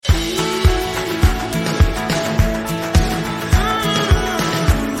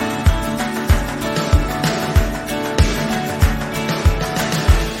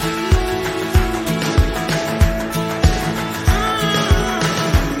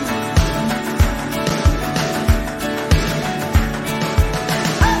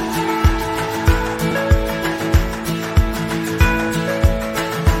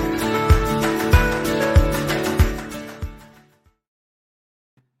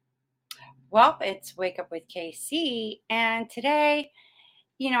Well, it's Wake Up with KC. And today,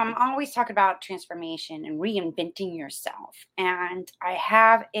 I'm always talking about transformation and reinventing yourself. And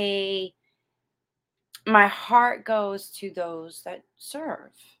my heart goes to those that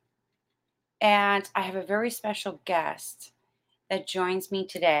serve. And I have a very special guest that joins me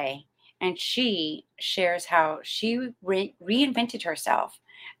today. And she shares how she reinvented herself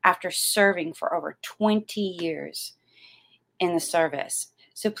after serving for over 20 years in the service.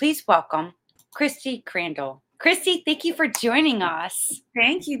 So please welcome Christy Crandall. Christy, thank you for joining us.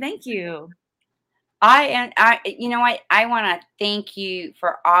 Thank you. Thank you. I want to thank you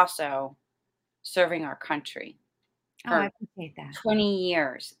for also serving our country Oh, I for appreciate that. 20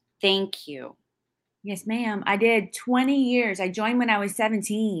 years. Thank you. Yes, ma'am. I did 20 years. I joined when I was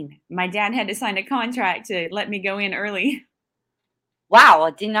 17. My dad had to sign a contract to let me go in early. Wow,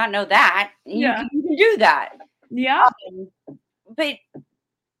 I did not know that. You Yeah. can, you can do that. Yeah. But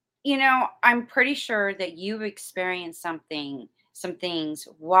I'm pretty sure that you've experienced some things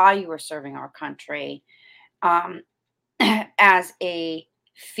while you were serving our country. Um, as a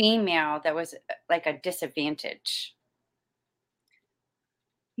female that was like a disadvantage.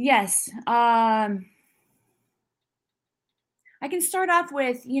 Yes. I can start off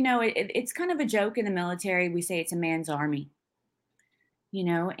with, it's kind of a joke in the military. We say it's a man's army,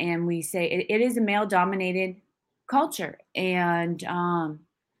 and we say it is a male dominated culture. And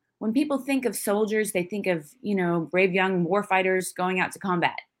when people think of soldiers, they think of, brave young war fighters going out to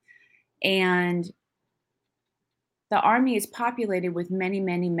combat. And the army is populated with many,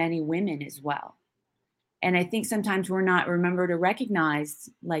 many, many women as well. And I think sometimes we're not remembered or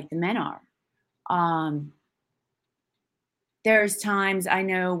recognized like the men are. Um, there's times I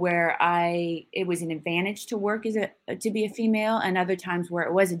know where it was an advantage to work to be a female, and other times where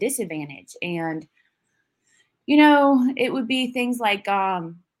it was a disadvantage. And it would be things like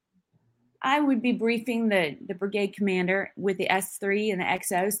I would be briefing the brigade commander with the S3 and the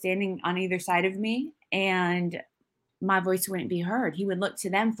XO standing on either side of me, and my voice wouldn't be heard. He would look to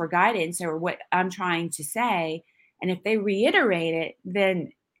them for guidance or what I'm trying to say. And if they reiterate it,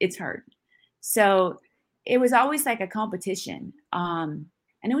 then it's heard. So it was always like a competition. And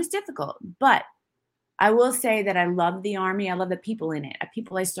it was difficult. But I will say that I love the Army. I love the people in it, the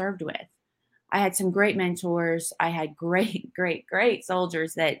people I served with. I had some great mentors. I had great, great, great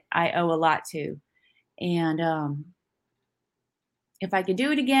soldiers that I owe a lot to. And if I could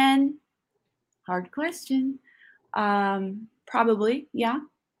do it again, hard question. Probably, yeah.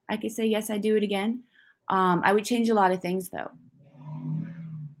 I could say yes, I do it again. I would change a lot of things though.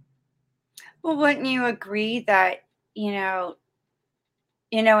 Well, wouldn't you agree that, in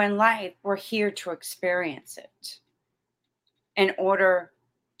life we're here to experience it in order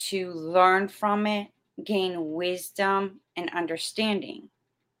to learn from it, gain wisdom and understanding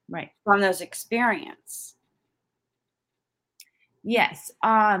Right. from those experiences. Yes.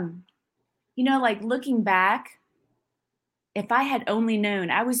 Like looking back, if I had only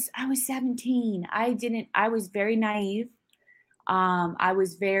known, I was 17. I was very naive. I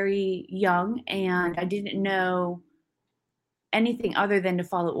was very young and I didn't know anything other than to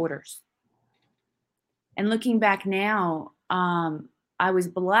follow orders. And looking back now, I was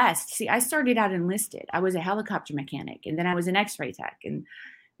blessed. See, I started out enlisted. I was a helicopter mechanic, and then I was an X-ray tech, and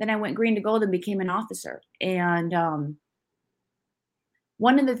then I went green to gold and became an officer. And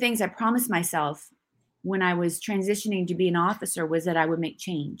one of the things I promised myself when I was transitioning to be an officer was that I would make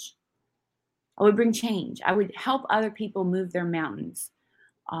change. I would bring change. I would help other people move their mountains,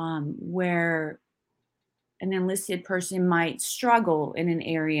 where an enlisted person might struggle in an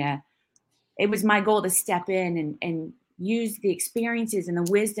area. It was my goal to step in and use the experiences and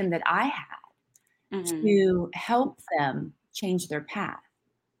the wisdom that I had Hmm. to help them change their path.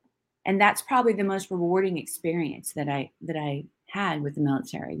 And that's probably the most rewarding experience that I had with the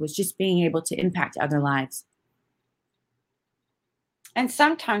military, was just being able to impact other lives. And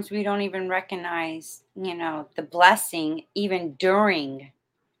sometimes we don't even recognize, the blessing even during,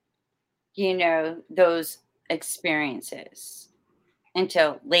 those experiences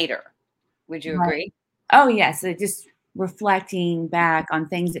until later. Would you Right. agree? Oh yes, just reflecting back on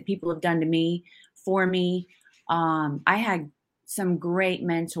things that people have done to me, for me. I had some great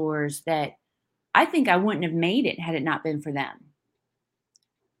mentors that I think I wouldn't have made it had it not been for them.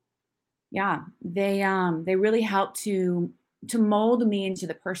 Yeah, they really helped to mold me into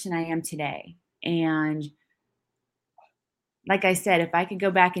the person I am today. And like I said, if I could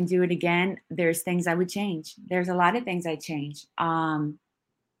go back and do it again, there's things I would change. There's a lot of things I change.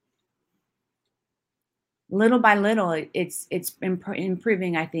 Little by little, it's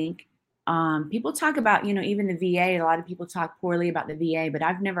improving, I think. People talk about, even the VA. A lot of people talk poorly about the VA, but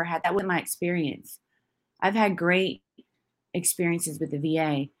I've never had that with my experience. I've had great experiences with the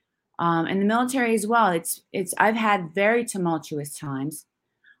VA, and the military as well. I've had very tumultuous times,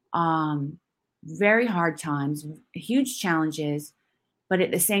 um, very hard times, huge challenges, but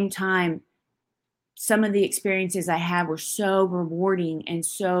at the same time, some of the experiences I had were so rewarding and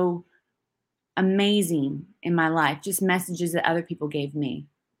so amazing in my life. Just messages that other people gave me.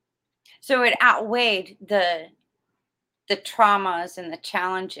 So it outweighed the traumas and the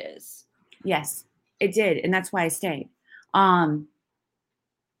challenges. Yes, it did, and that's why I stayed. Um,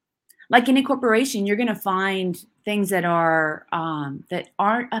 like in a corporation, you're going to find things that aren't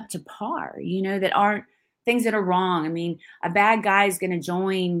up to par. That aren't things that are wrong. I mean, a bad guy is going to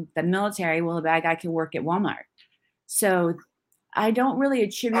join the military. Well, a bad guy can work at Walmart. So I don't really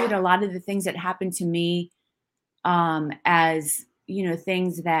attribute a lot of the things that happened to me as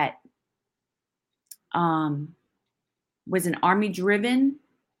things that um, was an army driven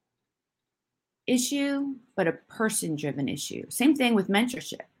issue, but a person driven issue. Same thing with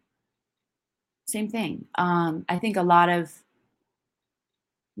mentorship. Same thing. I think a lot of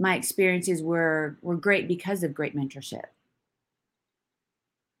my experiences were great because of great mentorship.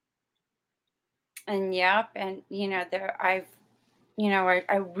 And yep, and I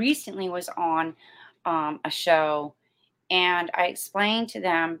recently was on a show, and I explained to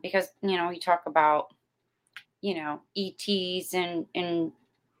them, because we talk about ETs and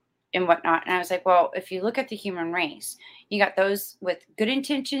whatnot, and I was like, well, if you look at the human race, you got those with good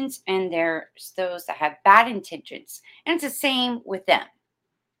intentions, and there's those that have bad intentions, and it's the same with them,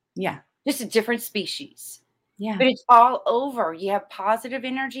 Yeah. just a different species. Yeah. But it's all over. You have positive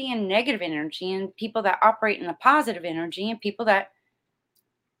energy and negative energy, and people that operate in the positive energy and people that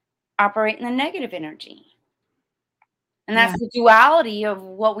operate in the negative energy. And Yeah. that's the duality of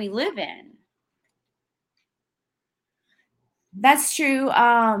what we live in. That's true.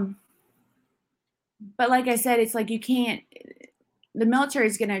 But like I said, it's like you can't. The military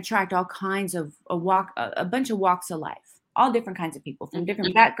is going to attract all kinds of a bunch of walks of life, all different kinds of people from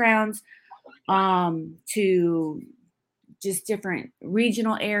different backgrounds, to just different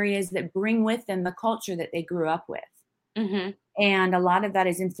regional areas that bring with them the culture that they grew up with. Mm-hmm. And a lot of that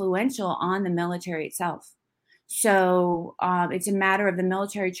is influential on the military itself. So it's a matter of the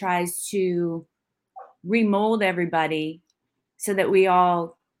military tries to remold everybody so that we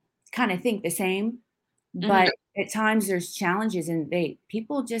all kind of think the same. Mm-hmm. But at times there's challenges, and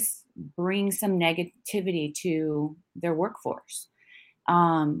people just bring some negativity to their workforce.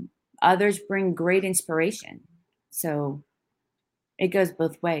 Others bring great inspiration. So it goes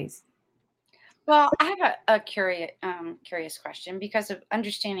both ways. Well, I have a curious question, because of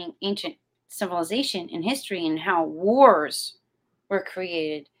understanding ancient civilization and history and how wars were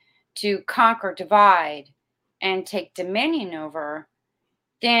created to conquer, divide, and take dominion over.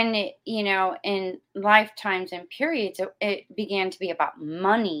 Then, in lifetimes and periods, it began to be about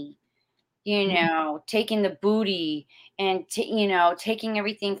money, taking the booty, and taking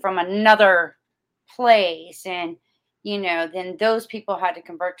everything from another place, and then those people had to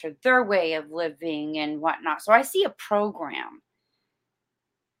convert to their way of living and whatnot. So I see a program.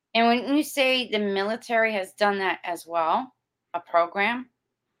 And when you say the military has done that as well, a program.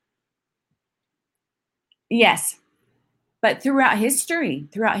 Yes. But throughout history,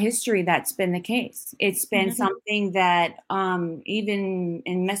 that's been the case. It's been Mhm. something that even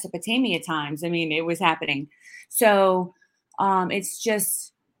in Mesopotamia times, I mean, it was happening. So it's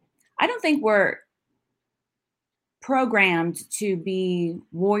just, I don't think we're programmed to be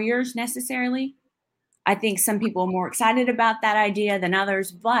warriors necessarily. I think some people are more excited about that idea than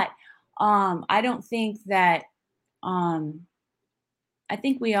others, but I don't think that, um, I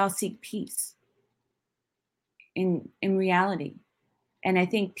think we all seek peace in reality. And I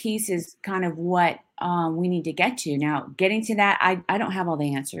think peace is kind of what we need to get to. Now, getting to that, I don't have all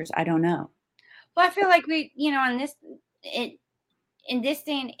the answers. I don't know. Well, I feel like in in this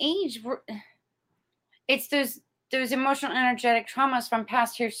day and age, it's those emotional, energetic traumas from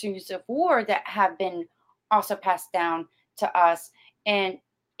past histories of war that have been also passed down to us, and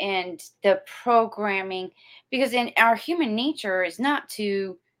the programming, because in our human nature is not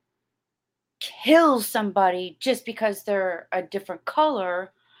to kill somebody just because they're a different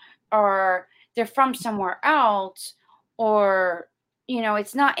color, or they're from somewhere else, or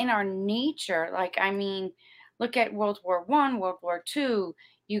it's not in our nature. Like, I mean, look at World War I, World War II.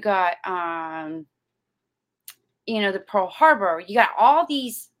 You got the Pearl Harbor. You got all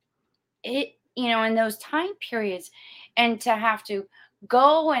these, in those time periods, and to have to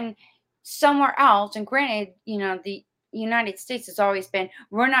go and somewhere else. And granted, United States has always been,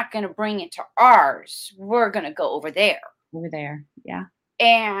 we're not going to bring it to ours. We're going to go over there. Over there. Yeah.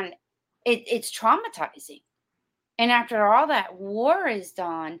 And it's traumatizing. And after all that war is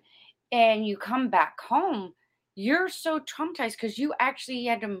done and you come back home, you're so traumatized because you actually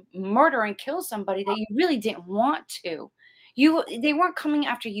had to murder and kill somebody that you really didn't want to. They weren't coming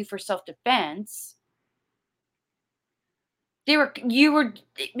after you for self-defense. You were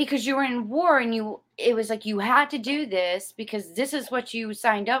because you were in war and it was like you had to do this because this is what you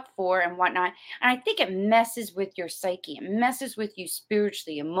signed up for and whatnot. And I think it messes with your psyche. It messes with you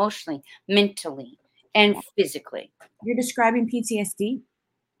spiritually, emotionally, mentally, and physically. You're describing PTSD.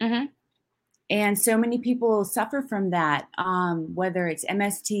 Hmm. And so many people suffer from that, whether it's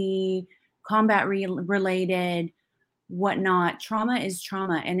MST, combat related, whatnot. Trauma is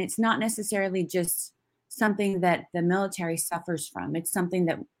trauma. And it's not necessarily just something that the military suffers from, it's something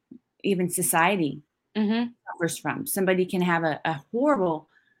that even society Hmm. suffers from. Somebody can have a horrible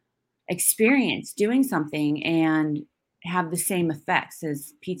experience doing something and have the same effects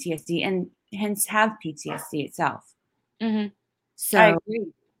as PTSD and hence have PTSD itself. Hmm. I So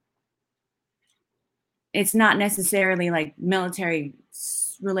agree. it's not necessarily like military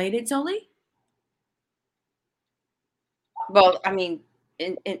related solely. Well, I mean,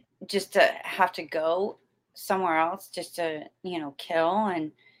 it just to have to go somewhere else just to, kill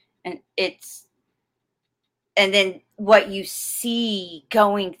and and then what you see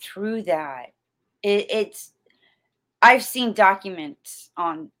going through that, it's I've seen documents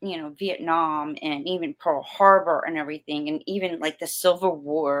on, Vietnam and even Pearl Harbor and everything, and even like the Civil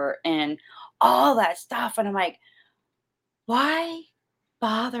War and all that stuff. And I'm like, why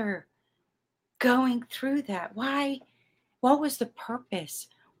bother going through that? Why? What was the purpose?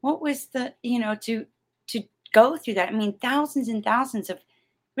 What was to go through that? I mean, thousands and thousands of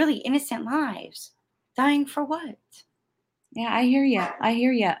really innocent lives dying for what? Yeah, I hear you. I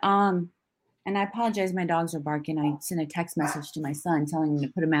hear you. And I apologize. My dogs are barking. I sent a text message to my son telling him to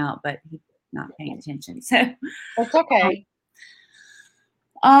put him out, but he's not paying attention. So, It's okay.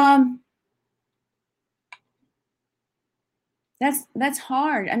 um, that's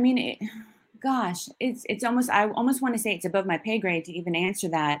hard. I mean, gosh, it's almost I almost want to say it's above my pay grade to even answer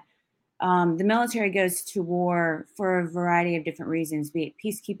that. The military goes to war for a variety of different reasons, be it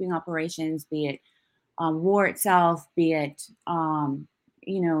peacekeeping operations, be it war itself, be it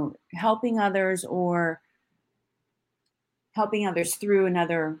helping others or helping others through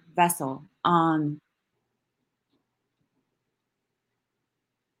another vessel.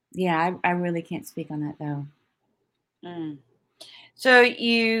 Yeah, I really can't speak on that though. Mm. So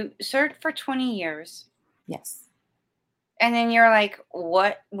you served for 20 years, Yes. and then you're like,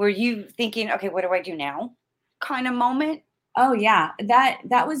 what were you thinking? Okay, what do I do now? Kind of moment. Oh yeah,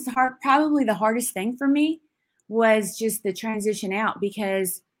 that was hard. Probably the hardest thing for me was just the transition out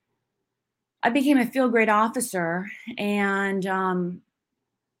because I became a field grade officer, and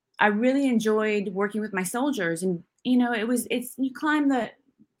I really enjoyed working with my soldiers. And it's you climb the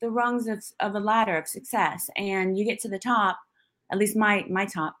rungs of a ladder of success, and you get to the top, at least my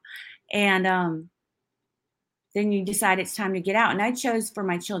top, and then you decide it's time to get out. And I chose for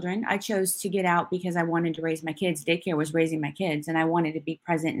my children, I chose to get out because I wanted to raise my kids. Daycare was raising my kids, and I wanted to be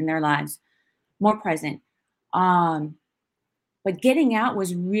present in their lives, more present. Um, but getting out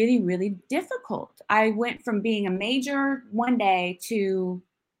was really, really difficult. I went from being a major one day to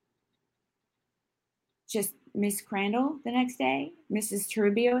just Miss Crandall the next day, Mrs.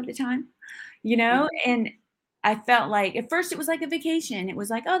 Toribio at the time, Mhm. and I felt like at first it was like a vacation. It was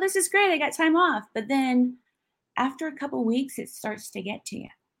like, oh, this is great. I got time off. But then after a couple weeks, it starts to get to you.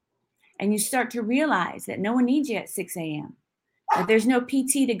 And you start to realize that no one needs you at 6 a.m., that there's no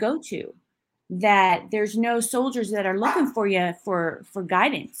PT to go to, that there's no soldiers that are looking for you for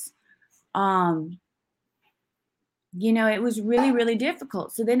guidance. Um, it was really, really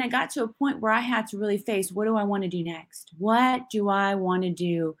difficult. So then I got to a point where I had to really face, what do I want to do next? What do I want to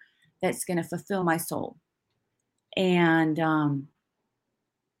do that's going to fulfill my soul? And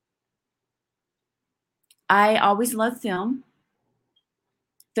I always loved film.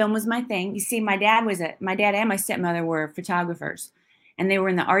 Film was my thing. You see, my dad and my stepmother were photographers, and they were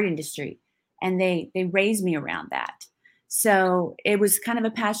in the art industry, and they raised me around that. So it was kind of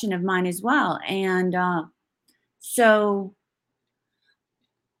a passion of mine as well. And so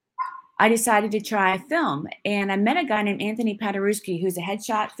I decided to try film, and I met a guy named Anthony Paderewski, who's a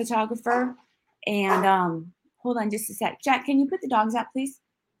headshot photographer. And hold on just a sec, Jack. Can you put the dogs out, please?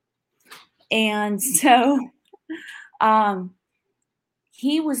 And so um,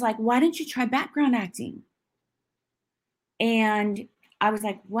 he was like, "Why don't you try background acting?" And I was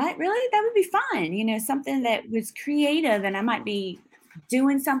like, what? Really? That would be fun. Something that was creative and I might be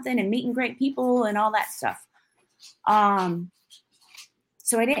doing something and meeting great people and all that stuff.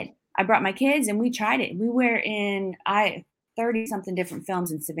 So I did. I brought my kids and we tried it. We were in 30 something different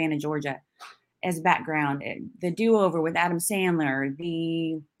films in Savannah, Georgia as background. The Do Over with Adam Sandler,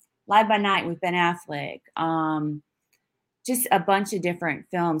 the Live by Night with Ben Affleck, just a bunch of different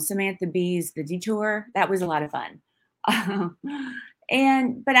films. Samantha Bee's The Detour, that was a lot of fun.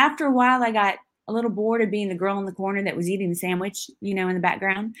 But after a while, I got a little bored of being the girl in the corner that was eating the sandwich, in the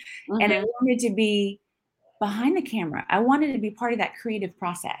background. And I wanted to be behind the camera. I wanted to be part of that creative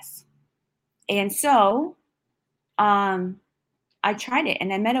process. And so I tried it,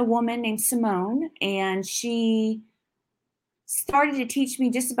 and I met a woman named Simone, and she started to teach me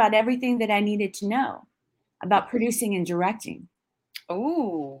just about everything that I needed to know about producing and directing.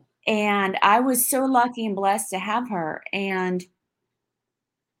 Ooh. And I was so lucky and blessed to have her. And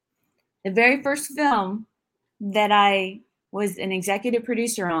the very first film that I was an executive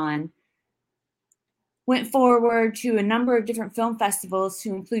producer on went forward to a number of different film festivals, to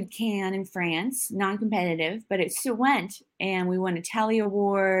include Cannes in France, non-competitive, but it still went. And we won a Telly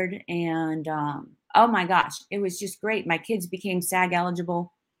Award. And oh my gosh, it was just great. My kids became SAG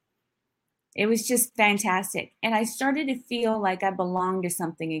eligible. It was just fantastic. And I started to feel like I belonged to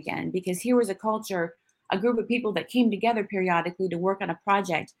something again, because here was a culture, a group of people that came together periodically to work on a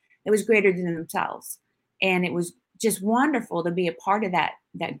project that was greater than themselves. And it was just wonderful to be a part of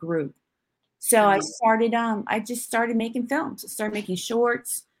that group. So I just started making films. I started making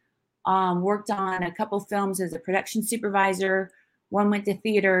shorts, worked on a couple films as a production supervisor. One went to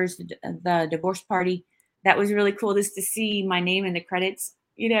theaters, the Divorce Party. That was really cool just to see my name in the credits,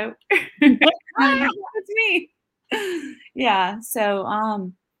 That's me. Yeah.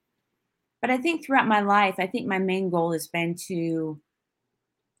 So, but I think throughout my life, I think my main goal has been to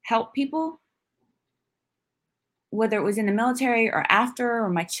help people, whether it was in the military or after, or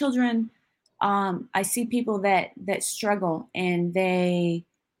my children. I see people that struggle, and they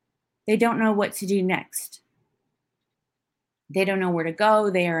don't know what to do next. They don't know where to go.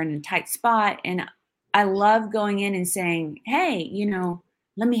 They are in a tight spot. And I love going in and saying, hey,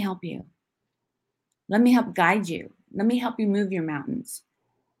 let me help you. Let me help guide you. Let me help you move your mountains.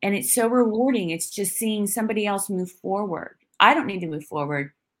 And it's so rewarding. It's just seeing somebody else move forward. I don't need to move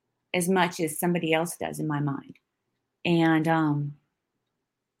forward as much as somebody else does in my mind. And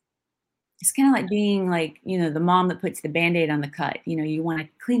it's kind of like being like, the mom that puts the Band-Aid on the cut. You want to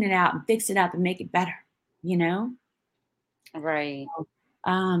clean it out and fix it up and make it better, Right.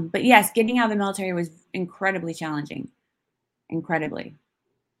 But yes, getting out of the military was incredibly challenging. Incredibly.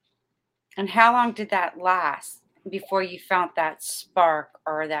 And how long did that last before you found that spark,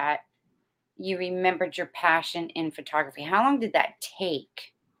 or that you remembered your passion in photography? How long did that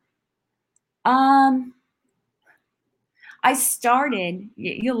take? I started,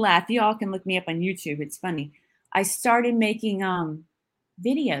 you'll laugh, you all can look me up on YouTube, it's funny. I started making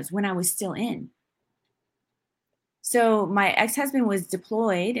videos when I was still in. So my ex-husband was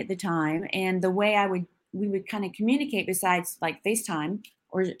deployed at the time, and the way we would kind of communicate, besides like FaceTime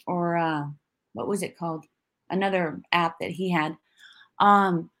or what was it called? Another app that he had.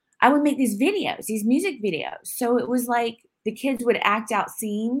 I would make these videos, these music videos. So it was like the kids would act out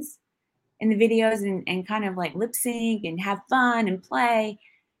scenes in the videos and kind of like lip sync and have fun and play.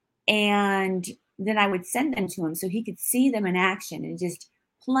 And then I would send them to him so he could see them in action and just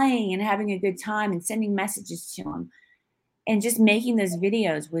playing and having a good time and sending messages to him. And just making those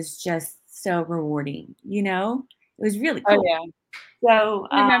videos was just so rewarding, It was really cool. Oh, yeah. So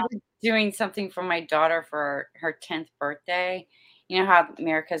I remember doing something for my daughter for her 10th birthday. You know how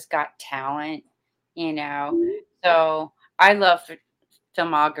America's Got Talent, So I love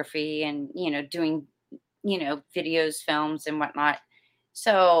filmography and, doing, videos, films, and whatnot.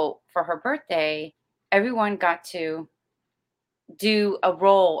 So for her birthday, everyone got to do a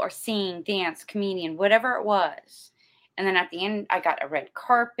role or sing, dance, comedian, whatever it was. And then at the end, I got a red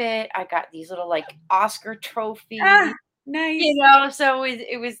carpet. I got these little like Oscar trophies, nice. So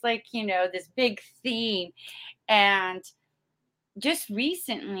it was like, this big theme. And just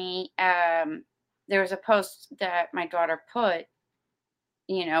recently, there was a post that my daughter put,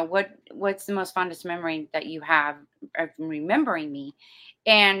 what's the most fondest memory that you have of remembering me?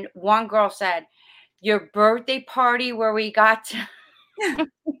 And one girl said, your birthday party where we got to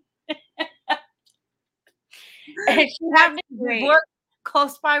and she happened to work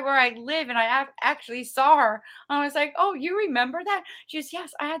close by where I live, and I actually saw her. I was like, "Oh, you remember that?" She goes,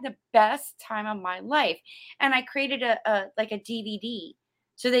 "Yes, I had the best time of my life." And I created a like a DVD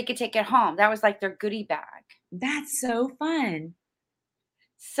so they could take it home. That was like their goodie bag. That's so fun.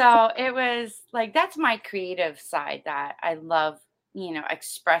 So it was like that's my creative side that I love,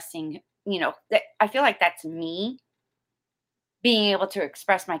 expressing, that I feel like that's me being able to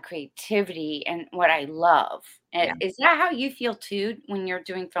express my creativity and what I love. Yeah. Is that how you feel too when you're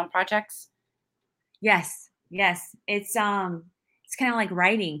doing film projects? Yes. Yes. It's kind of like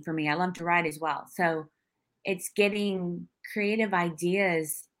writing for me. I love to write as well. So it's getting creative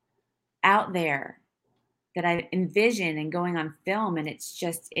ideas out there that I envision and going on film, and it's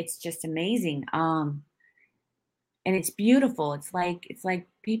just amazing. And it's beautiful. It's like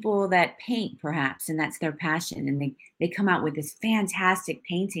people that paint perhaps, and that's their passion, and they come out with this fantastic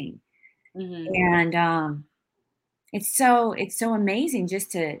painting. Mhm. And it's so amazing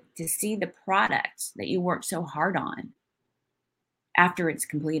just to see the product that you worked so hard on after it's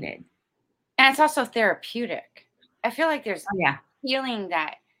completed. And it's also therapeutic. I feel like there's Oh yeah. healing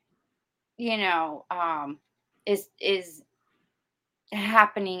that, you know, um, is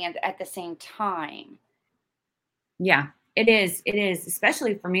happening at the same time. Yeah. It is,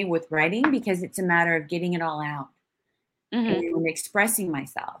 especially for me with writing because it's a matter of getting it all out Mhm. and expressing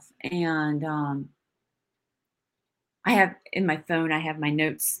myself. And I have in my phone, I have my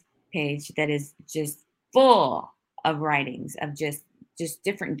notes page that is just full of writings of just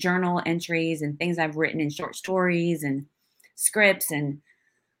different journal entries and things I've written in short stories and scripts and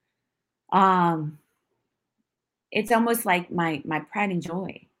um it's almost like my pride and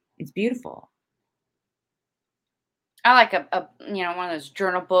joy. It's beautiful. I like one of those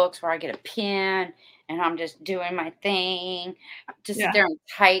journal books where I get a pen and I'm just doing my thing. Just sit Yeah. there and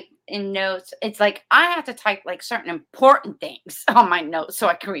type in notes. It's like I have to type like certain important things on my notes so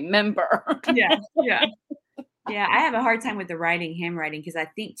I can remember. Yeah. Yeah. Yeah, I have a hard time with the writing, handwriting because I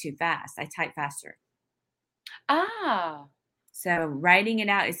think too fast. I type faster. Ah, So writing it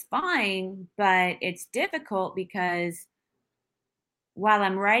out is fine, but it's difficult because while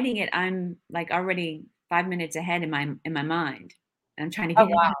I'm writing it, I'm like already 5 minutes ahead in my mind. And I'm trying to oh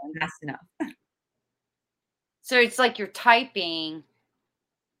get it wow. out fast enough. So it's like you're typing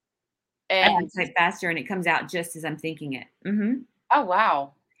I and type faster and it comes out just as I'm thinking it. oh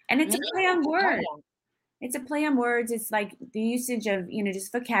wow. And it's a Maybe play I on should try words. that. It's a play on words. It's like the usage of,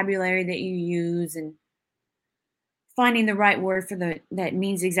 just vocabulary that you use and finding the right word for the that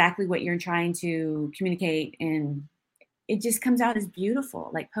means exactly what you're trying to communicate, and it just comes out as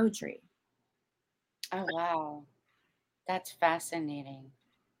beautiful, like poetry. Oh wow. That's fascinating.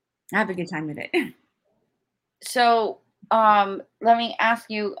 I have a good time with it. So let me ask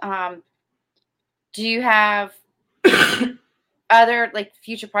you, do you have other like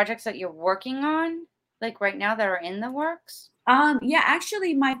future projects that you're working on, like right now that are in the works? Yeah,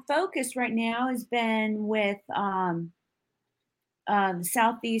 actually, my focus right now has been with the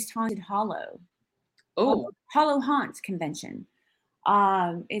Southeast Haunted Oh, Hollow Haunts Convention.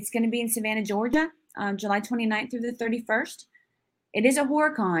 It's going to be in Savannah, Georgia, July 29th through the 31st. It is a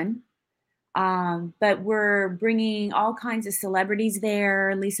horror con, but we're bringing all kinds of celebrities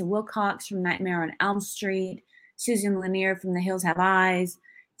there. Lisa Wilcox from Nightmare on Elm Street, Susan Lanier from The Hills Have Eyes,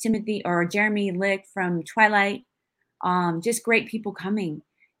 Timothy or Jeremy Lick from Twilight. Just great people coming.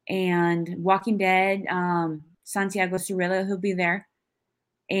 And Walking Dead, Santiago Cirillo, who'll be there.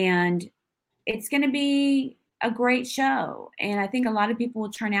 And it's going to be a great show. And I think a lot of people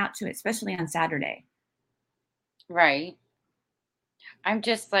will turn out to it, especially on Saturday. right. I'm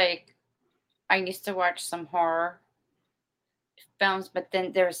just like I used to watch some horror films, but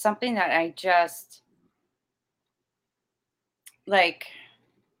then there was something that I just like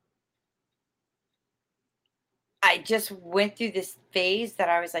I just went through this phase that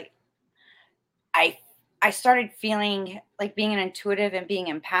I was like I I started feeling like being an intuitive and being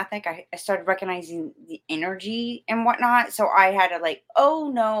empathic. I started recognizing the energy and whatnot. So I had to like, oh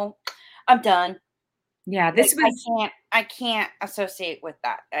no, I'm done. Yeah, Like this was, I can't associate with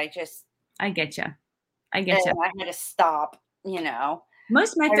that. I just I get you. I get you. and I had to stop.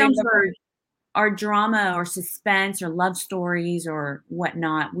 Most of my I films remember are drama or suspense or love stories or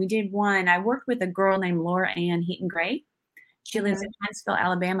whatnot. We did one. I worked with a girl named Laura Ann Heaton Gray. She lives in mhm, Huntsville,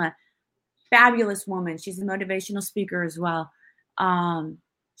 Alabama. Fabulous woman. She's a motivational speaker as well. Um,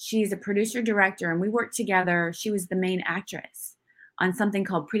 she's a producer director, and we worked together. She was the main actress on something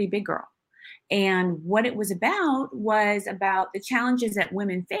called Pretty Big Girl. And what it was about the challenges that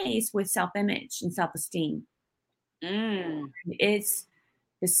women face with self image and self esteem. mm, It's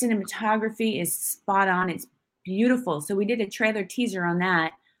the cinematography is spot on. It's beautiful. So we did a trailer teaser on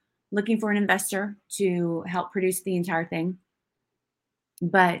that, looking for an investor to help produce the entire thing.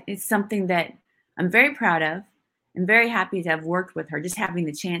 But it's something that I'm very proud of. I'm very happy to have worked with her, just having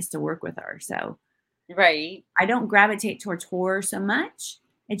the chance to work with her. So right. I don't gravitate towards horror so much.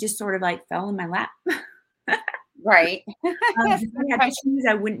 it just sort of like fell in my lap. Right. If I had to Right. choose,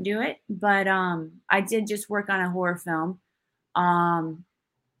 I wouldn't do it, but, I did just work on a horror film, um,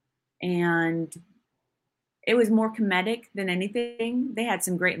 and it was more comedic than anything. They had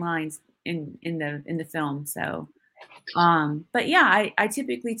some great lines in the film, so, but yeah, I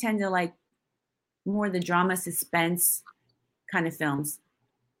typically tend to like more the drama suspense kind of films.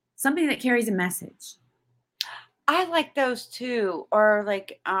 Something that carries a message. I like those too, or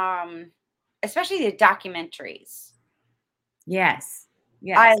like, especially the documentaries. Yes.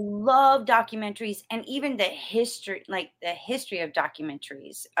 I Yes. love documentaries and even the history of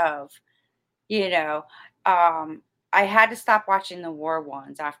documentaries of, you know, um, I had to stop watching the war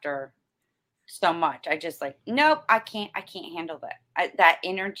ones after so much. I just like, nope, I can't handle that. That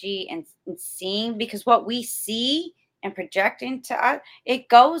energy and seeing because what we see and project into us, it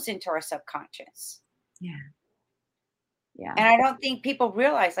goes into our subconscious. Yeah. Yeah. And I don't think people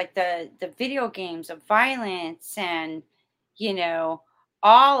realize like the video games of violence and you know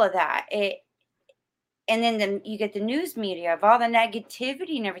all of that. And then you get the news media of all the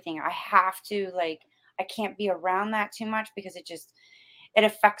negativity and everything. I have to like I can't be around that too much because it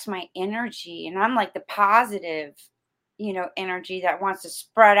affects my energy and I'm like the positive energy that wants to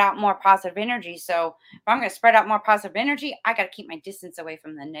spread out more positive energy. So if I'm going to spread out more positive energy, I got to keep my distance away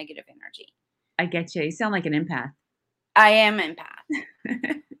from the negative energy. I get you. You sound like an empath. I am empath.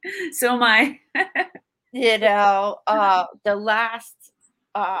 So am I. The last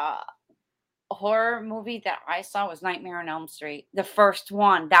uh horror movie that I saw was Nightmare on Elm Street. The first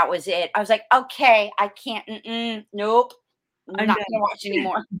one, that was it. I was like, "Okay, I can't, nope, I'm not gonna done. watch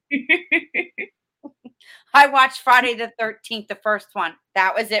anymore." I watched Friday the 13th, the first one.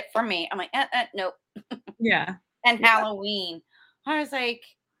 That was it for me. I'm like, nope." Yeah. And Yeah. Halloween. I was like,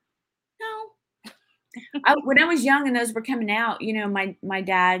 "No." When I was young and those were coming out, my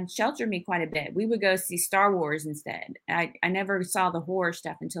dad sheltered me quite a bit. We would go see Star Wars instead. I never saw the horror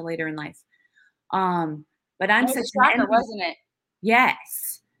stuff until later in life. Um, but It I'm was such a an shocker, empath. wasn't it?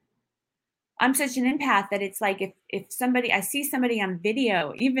 Yes. I'm such an empath that it's like if somebody I see somebody on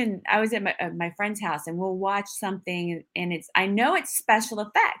video, even I was at my friend's house and we'll watch something and it's I know it's special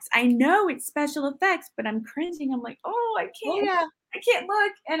effects. I know it's special effects, but I'm cringing. I'm like, "Oh, Oh, I yeah. can't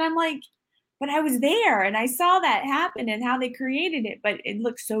look." And I'm like, "But I was there and I saw that happen and how they created it, but it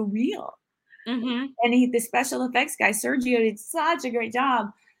looks so real." Mhm. And the special effects guy, Sergio, did such a great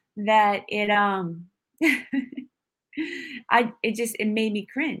job that it made me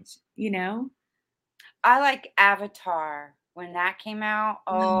cringe. I like Avatar when that came out.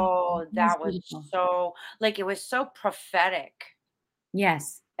 Oh, Oh, it was that was beautiful. so like, it was so prophetic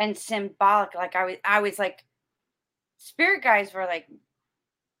Yes. and symbolic. Like, I was like spirit guides were, like,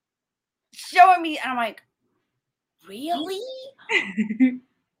 showing me and I'm like, "Really?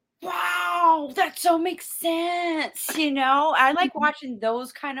 Wow, that so makes sense," you know? I like watching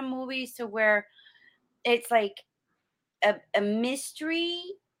those kind of movies to where it's like a mystery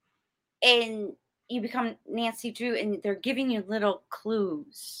and you become Nancy Drew and they're giving you little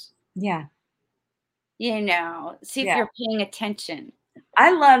clues, Yeah, see if yeah. you're paying attention.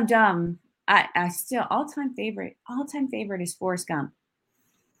 I loved, I still all-time favorite is Forrest Gump.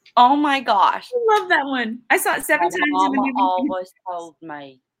 Oh my gosh. I love that one. I saw it 7 My times in the mama movie always told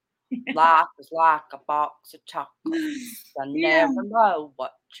me life is like a box of chocolates. You Yeah. never know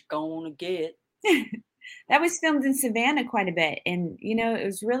what you're gonna get. That was filmed in Savannah quite a bit, and, it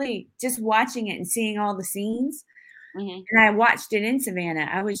was really just watching it and seeing all the scenes, Mhm. and I watched it in Savannah,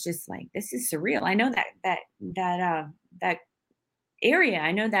 I was just like, "This is surreal." I know that area,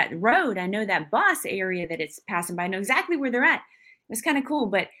 I know that road, I know that bus area that it's passing by, I know exactly where they're at. It was kinda cool,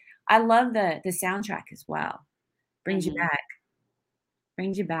 but I love the soundtrack as well. Brings you Mhm. back,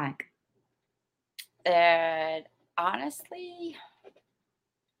 brings you back. And honestly,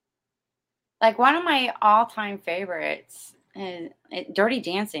 like one of my all-time favorites is Dirty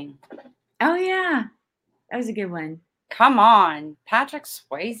Dancing. Oh, yeah. That was a good one. Come on, Patrick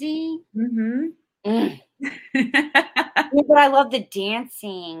Swayze? Mhm. Mm. Yeah, but I love the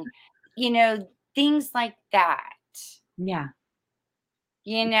dancing, things like that. Yeah.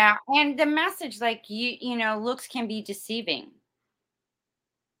 And the message, like looks can be deceiving.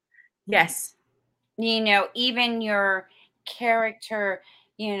 Yes. Even your character,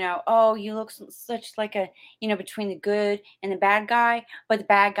 oh, you look such like between the good and the bad guy, but the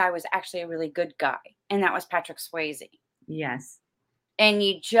bad guy was actually a really good guy, and that was Patrick Swayze. Yes. And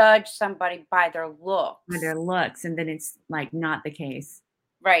you judge somebody by their By their looks, looks, and then it's, like, not the case.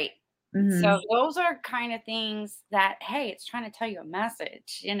 right? So Mhm. those are kind of things that, hey, it's trying to tell you a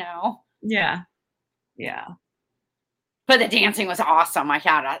message. Yeah. Yeah. But the dancing was awesome, I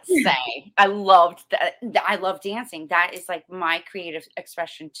gotta say. I loved that. I love dancing. That is like my creative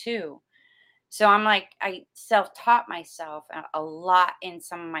expression too. So I'm like, I self-taught myself a lot in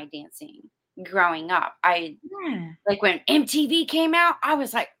some of my dancing growing up. I Yeah. like when MTV came out, I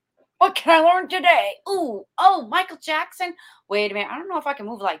was like, what can I learn today? Ooh, oh, Michael Jackson. Wait a minute. I don't know if I can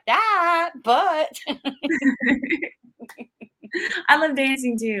move like that, but I love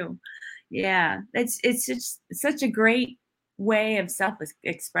dancing too. Yeah, it's just such a great way of self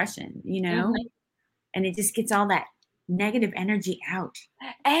expression, Mhm. and it just gets all that negative energy out.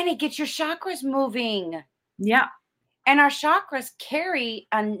 And it gets your chakras moving. Yeah, And our chakras carry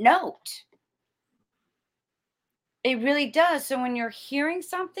a note. It really does. So when you're hearing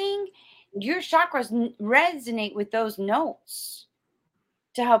something, your chakras resonate with those notes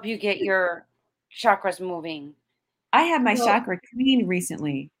to help you get your chakras moving. I had my So, chakra cleaned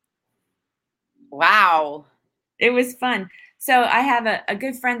recently. wow. It was fun. So I have a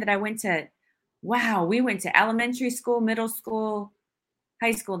good friend that I went to. Wow, we went to elementary school, middle school,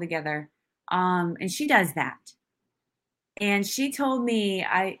 high school together, and she does that. And she told me,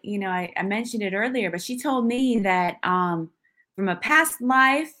 I mentioned it earlier, but she told me that from a past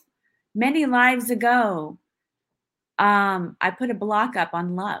life, many lives ago, I put a block up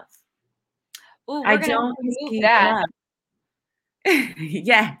on love. Ooh, I we're gonna have don't to move receive that. love.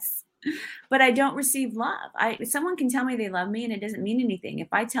 Yes, but I don't receive love. Someone can tell me they love me, and it doesn't mean anything. If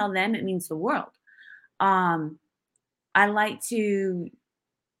I tell them, it means the world. Um, I like to.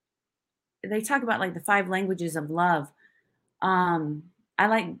 They talk about like the five languages of love. Um, I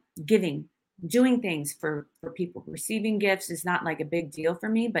like giving, doing things for people. Receiving gifts is not like a big deal for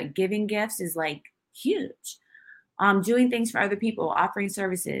me, but giving gifts is like huge. Doing things for other people, offering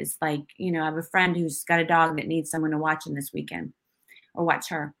services. Like, I have a friend who's got a dog that needs someone to watch him this weekend or watch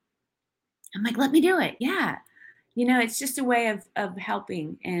her. I'm like, let me do it. Yeah. It's just a way of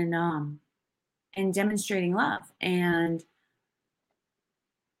helping and demonstrating love. And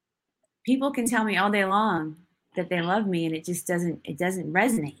people can tell me all day long that they love me and it doesn't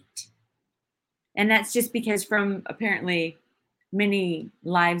resonate. And that's just because from apparently many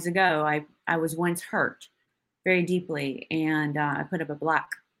lives ago, I was once hurt very deeply, and I put up a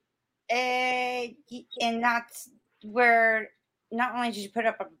block. And that's where not only did you put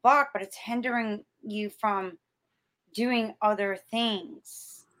up a block, but it's hindering you from doing other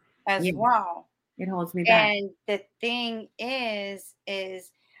things as Yeah, well. it holds me back. And the thing is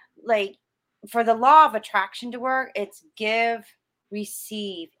like for the law of attraction to work, it's give,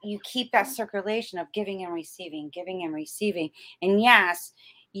 receive. You keep that circulation of giving and receiving, giving and receiving. And yes,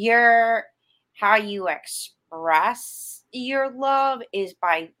 your how you express your love is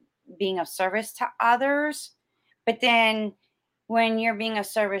by being of service to others. But then when you're being of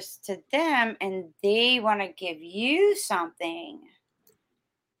service to them and they want to give you something,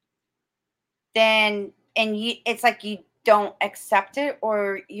 then and you it's like you don't accept it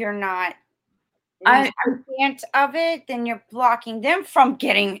or you're not I recipient of it, then you're blocking them from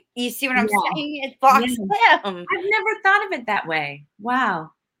getting you see what I'm Yeah, saying? It yeah. blocks them. I've never thought of it that way.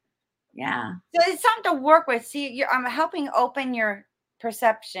 Wow. Yeah. So it's something to work with. See, I'm helping open your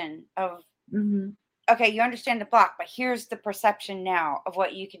perception of Mhm. okay, you understand the block, but here's the perception now of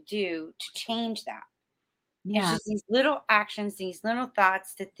what you could do to change that. It's Yeah. just these little actions, these little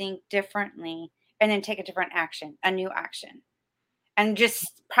thoughts to think differently and then take a different action, a new action. And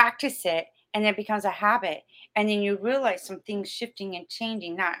just practice it and it becomes a habit and then you realize some things shifting and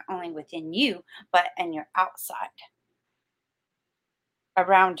changing not only within you but in your outside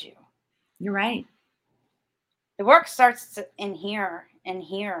around you. You're right. The work starts in here and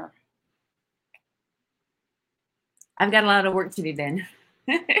here. I've got a lot of work to do then.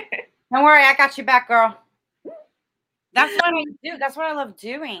 Don't worry, I got you back, girl. That's what I do. That's what I love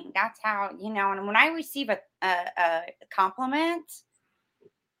doing. That's how and when I receive a compliment,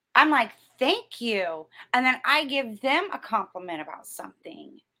 I'm like, thank you, and then I give them a compliment about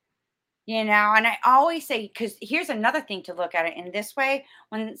something. And I always say, because here's another thing to look at it in this way.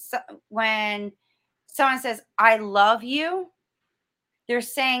 When someone says, I love you, they're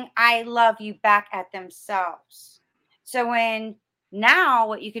saying, I love you back at themselves. So now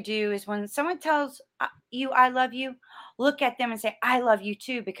what you could do is when someone tells you, I love you, look at them and say, I love you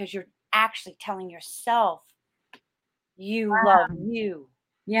too, because you're actually telling yourself you love you.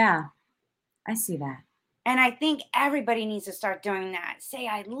 Yeah, I see that. And I think everybody needs to start doing that. Say,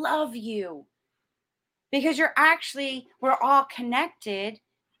 I love you. Because we're all connected.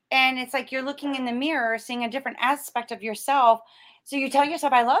 And it's like you're looking in the mirror, seeing a different aspect of yourself. So you tell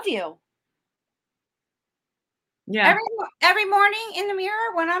yourself, I love you. Yeah. Every morning in the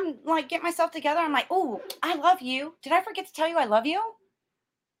mirror when I'm like get myself together, I'm like, "Oh, I love you. Did I forget to tell you I love you?"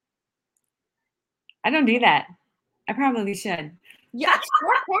 I don't do that. I probably should. Yeah,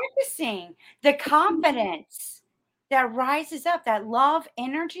 start practicing. The confidence that rises up, that love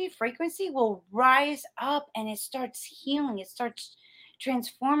energy frequency will rise up and it starts healing. It starts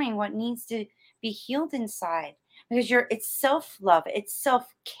transforming what needs to be healed inside because it's self-love, it's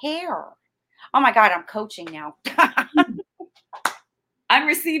self-care. Oh my God, I'm coaching now. I'm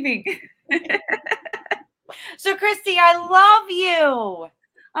receiving. So Christy, I love you. Oh,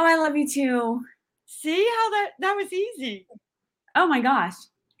 I love you too. See how that was easy. Oh my gosh.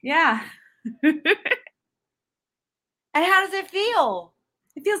 Yeah. It And how does it feel?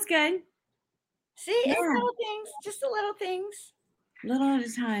 feels good. See, it's Yeah. little things, just the little things. Little at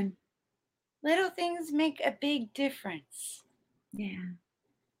a time. Little things make a big difference. Yeah.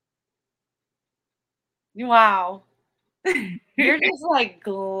 Wow. You're just like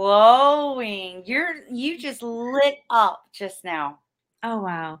glowing. You just lit up just now. Oh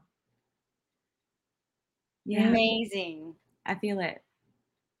wow. Yeah. Amazing. I feel it.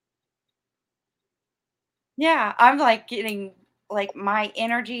 Yeah, I'm like getting like my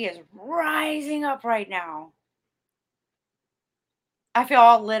energy is rising up right now. I feel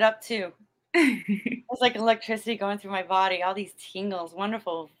all lit up too. It's like electricity going through my body, all these tingles,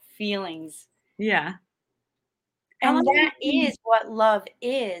 wonderful feelings. Yeah. How And long have that you is what love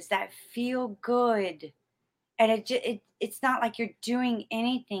is, that feel good. And it's not like you're doing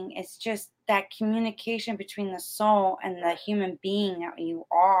anything. It's just that communication between the soul and the human being that you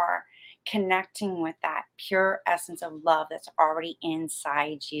are, connecting with that pure essence of love that's already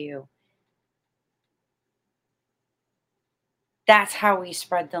inside you. That's how we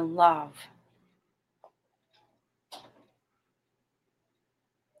spread the love. how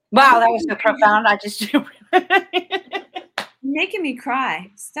Wow, that long was so have you profound. I just making me cry.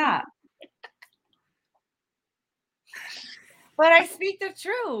 Stop. but I speak the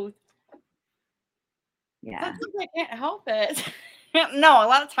truth. Yeah. Sometimes I can't help it. No, a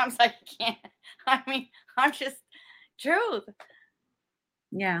lot of times I can't. I mean, I'm just truth.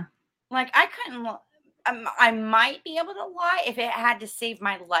 Yeah. Like I couldn't. I might be able to lie if it had to save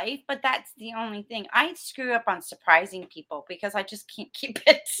my life, but that's the only thing. I screw up on surprising people because I just can't keep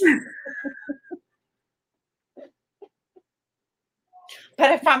it.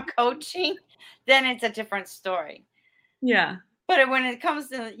 But if I'm coaching, then it's a different story. Yeah. But when it comes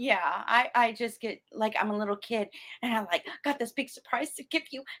to I just get like I'm a little kid and I'm like got this big surprise to give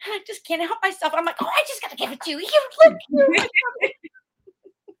you and I just can't help myself. I'm like, oh, I just gotta give it to you. Here, look, here.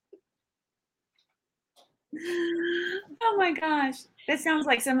 Oh my gosh. That sounds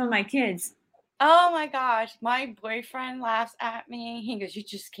like some of my kids. Oh my gosh, my boyfriend laughs at me. He goes, "You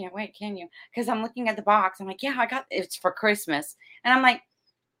just can't wait, can you?" Because I'm looking at the box. I'm like, "Yeah, I got it's for Christmas," and I'm like,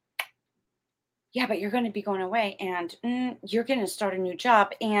 "Yeah, but you're going to be going away, and you're going to start a new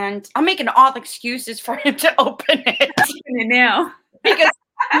job." And I'm making all the excuses for him to open it Open it now. because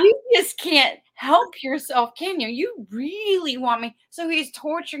you just can't help yourself, can you? You really want me. So he's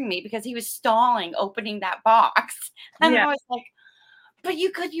torturing me because he was stalling opening that box, and Yeah. I was like, "But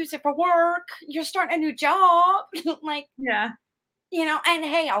you could use it for work. You're starting a new job, like." Yeah. And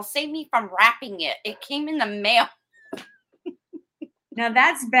hey, I'll save me from wrapping it. It came in the mail. Now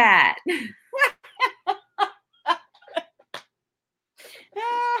that's bad.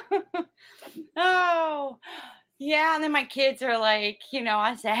 Oh, yeah. And then my kids are like,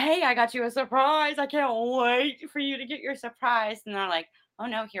 I say, hey, I got you a surprise. I can't wait for you to get your surprise. And they're like, oh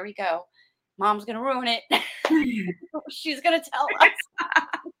no, here we go. Mom's going to ruin it. She's going to tell us.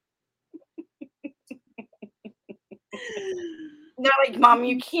 They're like, Mom,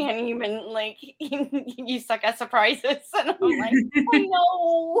 you can't even, like, you suck at surprises. And I'm like, I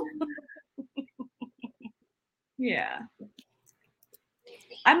know. Yeah.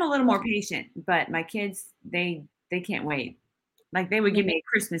 I'm a little more patient, but my kids, they can't wait. Like they would give me a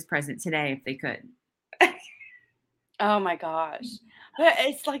Christmas present today if they could. Oh my gosh. But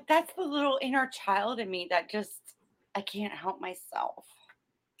it's like that's the little inner child in me that just I can't help myself.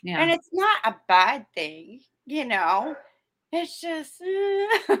 Yeah. And it's not a bad thing. It's just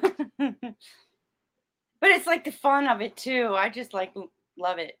but it's like the fun of it too. I just like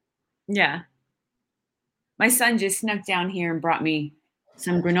love it. Yeah. My son just snuck down here and brought me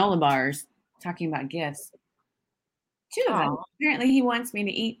some granola bars, talking about gifts. Two of them. Oh. Apparently he wants me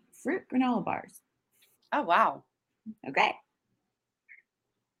to eat fruit granola bars. Oh wow. Okay.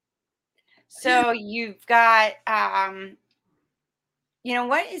 So you've got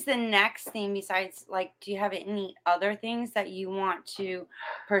what is the next thing besides like do you have any other things that you want to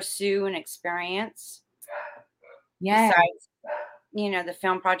pursue and experience? Yeah. besides, the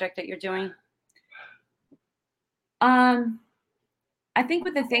film project that you're doing? Um, I think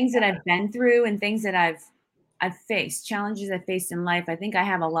with the things that I've been through and things that I've faced, challenges I've faced in life, I think I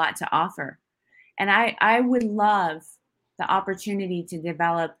have a lot to offer. And I would love the opportunity to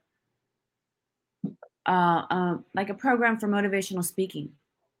develop like a program for motivational speaking,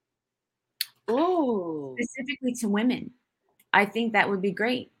 Ooh. specifically to women. I think that would be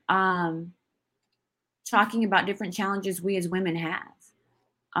great. Talking about different challenges we as women have.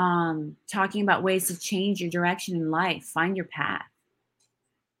 Talking about ways to change your direction in life, find your path.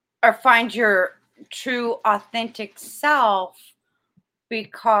 Or find your true authentic self,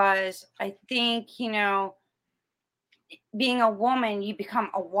 because I think, being a woman, you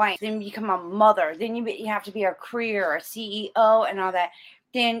become a wife, then you become a mother, then you have to be a career, a CEO, and all that.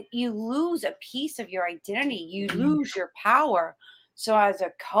 Then you lose a piece of your identity. You Mm, lose your power. So, as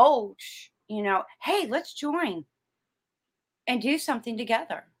a coach, hey, let's join and do something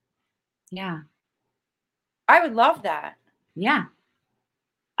together. yeah. I would love that. Yeah.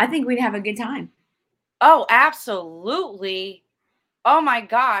 I think we'd have a good time. Oh, absolutely. Oh my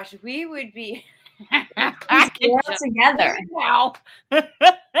gosh, we would be. Let's I grow could just see together. it now.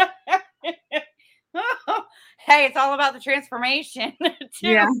 Hey, it's all about the transformation too.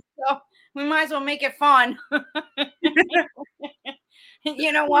 Yeah. So we might as well make it fun.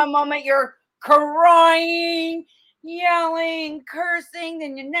 One moment you're crying, yelling, cursing,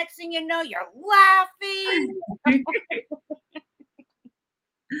 then the next thing you know, you're laughing.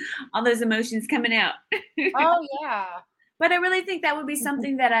 All those emotions coming out. Oh yeah. But I really think that would be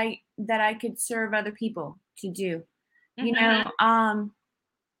something that I could serve other people to do. You Hmm. know,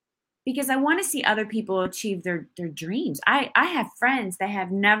 because I want to see other people achieve their dreams. I have friends that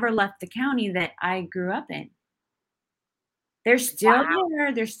have never left the county that I grew up in. They're still Wow.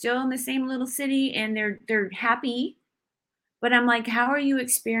 there. They're still in the same little city and they're happy. But I'm like, how are you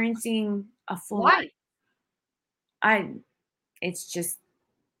experiencing a full life? Life. I It's just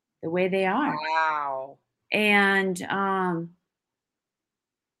the way they are. Wow. And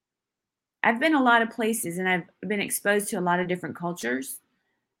I've been a lot of places and I've been exposed to a lot of different cultures.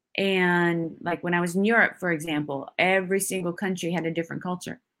 And like when I was in Europe, for example, every single country had a different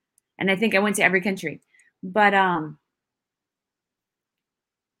culture. And I think I went to every country. But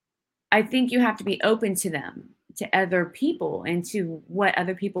I think you have to be open to them, to other people and to what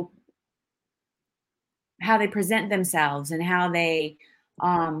other people how they present themselves and how they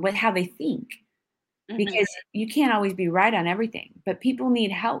think, Hmm. because you can't always be right on everything, but people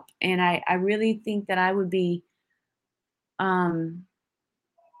need help. And I really think that I would be um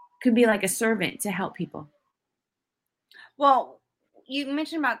could be like a servant to help people. Well, you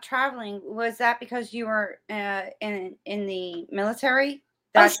mentioned about traveling. Was that because you were in the military?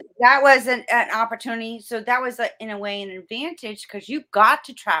 Oh, That was an opportunity. So that was in a way an advantage because you got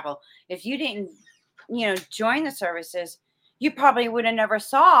to travel. If you didn't, join the services, you probably would have never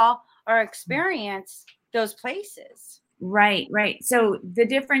saw or experienced those places. right, right. So the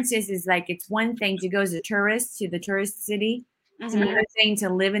difference is like it's one thing to go as a tourist to the tourist city. It's Hmm. another thing to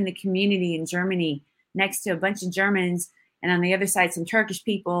live in the community in Germany next to a bunch of Germans and on the other side some Turkish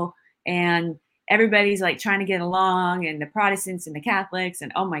people, and everybody's like trying to get along, and the Protestants and the Catholics,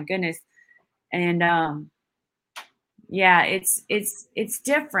 and oh my goodness. And yeah, it's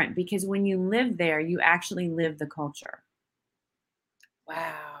different because when you live there, you actually live the culture.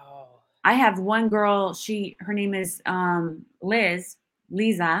 Wow. I have one girl, her name is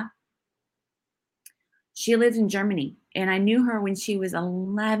Lisa. She lives in Germany, and I knew her when she was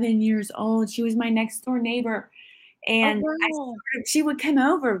 11 years old. She was my next door neighbor, Oh, and wow. she would come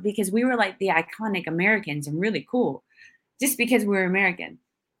over because we were like the iconic Americans and really cool, just because we were American.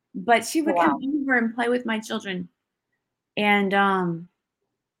 But she would come Wow. over and play with my children, and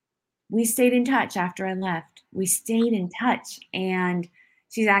we stayed in touch after I left. We stayed in touch, and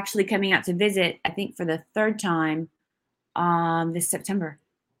she's actually coming out to visit, I think, for the third time this September.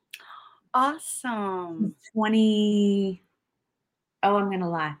 She's Awesome. 20. Oh, I'm gonna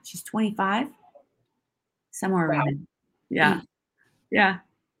lie. She's 25, somewhere around Wow. there. Yeah, yeah.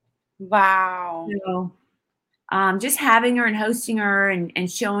 Wow. So, just having her and hosting her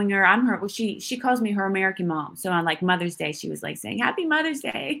and showing her, I'm her. Well, she calls me her American mom. So on like Mother's Day, she was like saying Happy Mother's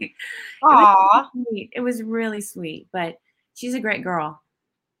Day. It was Aw. sweet. It was really sweet. But she's a great girl.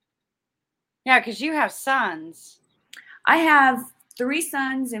 Yeah, because you have sons. I have three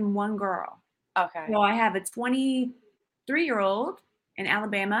sons and one girl. Okay. So I have a 23-year-old in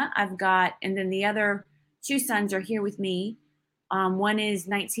Alabama. And then the other two sons are here with me. One is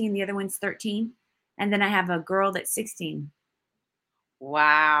 19, the other one's 13. And then I have a girl that's 16.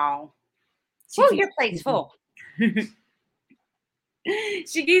 Wow. She Oh, keeps your plate's me busy. full.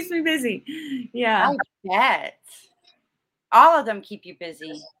 She keeps me busy. Yeah. I bet. All of them keep you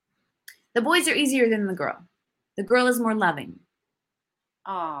busy. The boys are easier than the girl. The girl is more loving.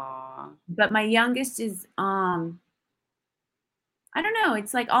 Aw. But my youngest is I don't know,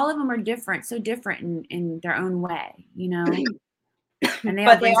 it's like all of them are different, so different in their own way, you know? And they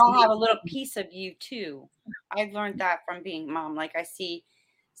all But they bring all something. have a little piece of you too. I've learned that from being mom. Like I see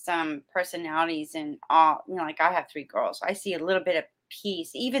some personalities in all, like I have 3 girls. I see a little bit of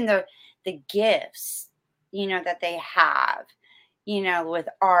piece, even the gifts, that they have, with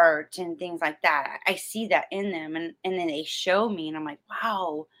art and things like that. I see that in them and then they show me and I'm like,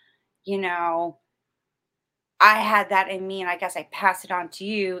 wow, you know, I had that in me, and I guess I pass it on to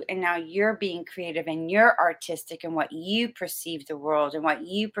you. And now you're being creative and you're artistic in what you perceive the world and what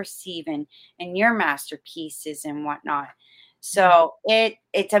you perceive in your masterpieces and whatnot. Yeah. So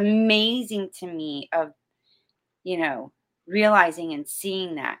it's amazing to me of you know realizing and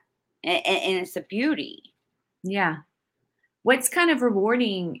seeing that, and it's a beauty. Yeah. What's kind of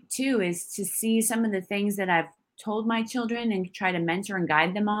rewarding too is to see some of the things that I've told my children and try to mentor and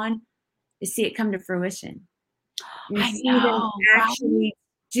guide them on, to see it come to fruition and I see them know, right? actually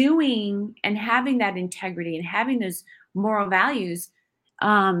doing and having that integrity and having those moral values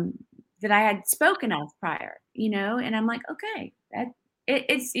um, that I had spoken of prior, you know, and I'm like, okay,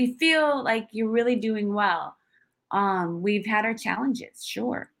 it's you feel like you're really doing well. We've had our challenges,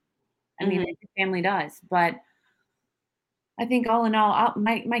 sure. I mean, Hmm. every family does, but I think all in all,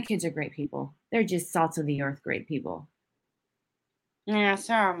 my kids are great people. They're just salt of the earth, great people. Yeah,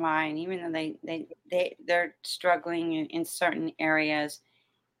 so are mine. Even though they're struggling in certain areas.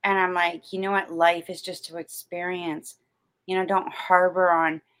 And I'm like, you know what? Life is just to experience. Don't harbor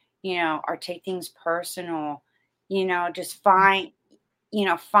on, or take things personal. Just find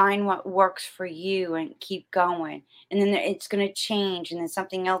what works for you and keep going. And then it's going to change. And then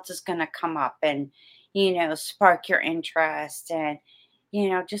something else is going to come up and, spark your interest and,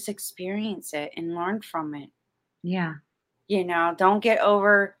 just experience it and learn from it. Yeah, Don't get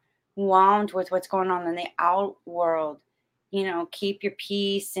overwhelmed with what's going on in the out world. Keep your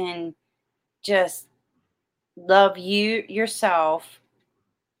peace and just love you yourself,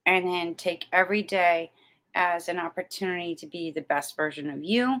 and then take every day as an opportunity to be the best version of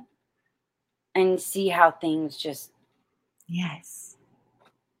you and see how things just yes.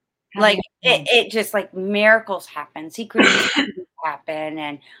 How like they it, unfold. it just like miracles happen, synchronicities happen,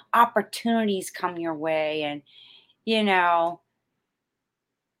 and opportunities come your way. And you know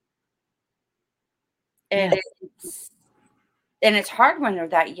Yes. it's and it's hard when they're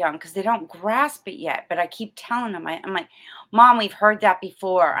that young because they don't grasp it yet. But I keep telling them, I'm like, Mom, we've heard that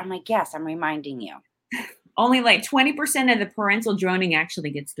before. I'm like, yes, I'm reminding you. Only like 20% of the parental droning actually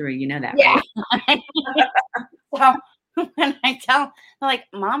gets through. You know that, Yeah. right? So when I tell they're like,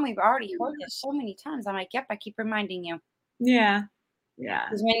 Mom, we've already heard this so many times. I'm like, yep, I keep reminding you. Yeah. Yeah.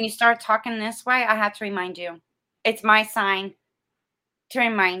 Because when you start talking this way, I have to remind you. It's my sign to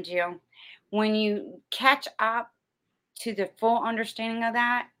remind you. When you catch up to the full understanding of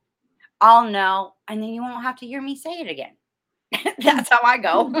that, I'll know, and then you won't have to hear me say it again. That's how I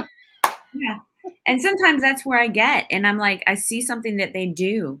go. Yeah. And sometimes that's where I get, and I'm like, I see something that they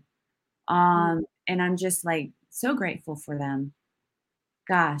do, and I'm just like so grateful for them.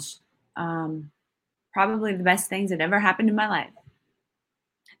 Gosh, um, probably the best things that ever happened in my life.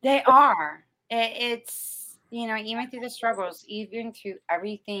 They are. It's, even through the struggles, even through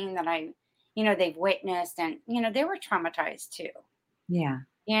everything that they've witnessed, and, they were traumatized too, Yeah.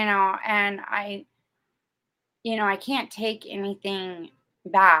 and I can't take anything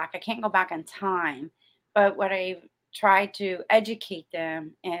back. I can't go back in time. But what I've tried to educate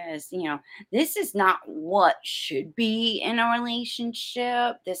them is, this is not what should be in a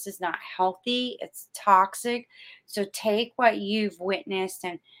relationship. This is not healthy. It's toxic. So take what you've witnessed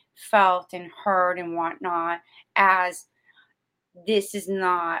and felt and heard and whatnot as this is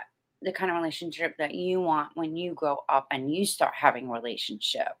not the kind of relationship that you want when you grow up and you start having a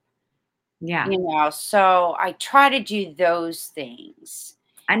relationship. Yeah. So I try to do those things.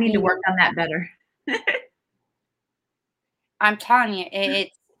 I need to You work know, on that better. I'm telling you,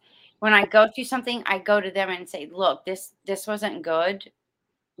 it's when I go through something, I go to them and say, "Look, this wasn't good,"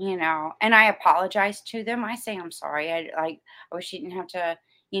 and I apologize to them. I say, "I'm sorry. I wish you didn't have to,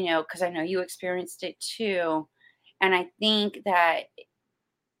 because I know you experienced it too." And I think that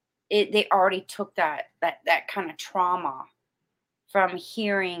they already took that kind of trauma from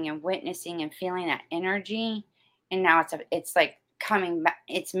hearing and witnessing and feeling that energy, and now it's like coming back,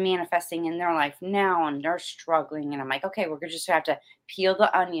 it's manifesting in their life now, and they're struggling, and I'm like, okay, we're gonna just have to peel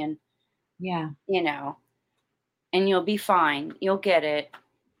the onion, Yeah. you know and you'll be fine. You'll get it.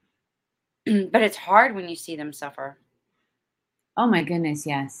 But it's hard when you see them suffer Oh my goodness,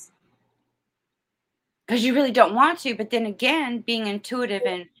 yes. because you really don't want to. But then again, being intuitive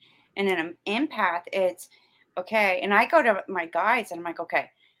and an empath, it's okay. And I go to my guides and I'm like, okay,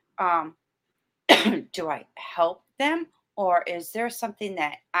 um, do I help them? Or is there something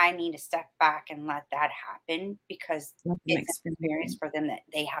that I need to step back and let that happen because Let them it's an experience experience it. for them that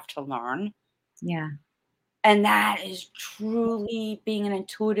they have to learn? Yeah. And that is truly being an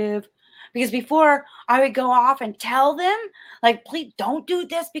intuitive because before I would go off and tell them, like, please don't do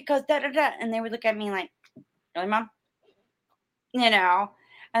this because da da da. And they would look at me like, really, mom? You know?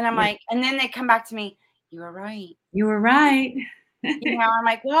 And I'm Yeah. like, and then they come back to me, you were right. You were right. I'm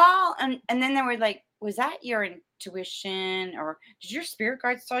like, well, and then they were like, was that your intuition or did your spirit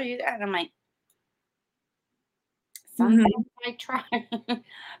guides tell you that? And I'm like, sometimes Mhm. I try.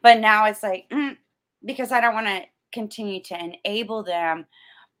 But now it's like, because I don't want to continue to enable them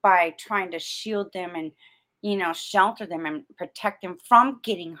by trying to shield them and shelter them and protect them from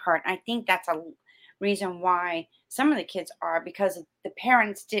getting hurt. I think that's a reason why some of the kids are because the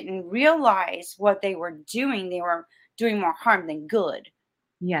parents didn't realize what they were doing. They were doing more harm than good.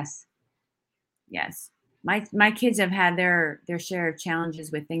 Yes. Yes. My kids have had their share of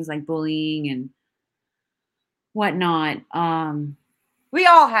challenges with things like bullying and whatnot. We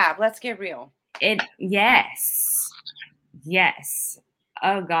all have. Let's get real. It yes. Yes.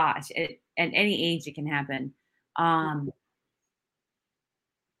 Oh gosh. At any age it can happen. Um,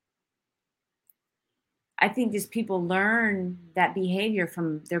 I think just people learn that behavior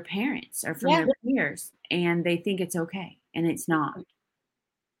from their parents or from Yeah. their peers and they think it's okay and it's not.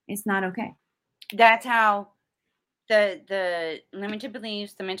 It's not okay. That's how the limited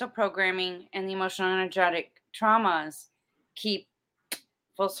beliefs, the mental programming, and the emotional energetic traumas keep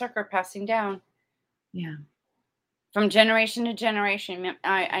full circle passing down Yeah. from generation to generation.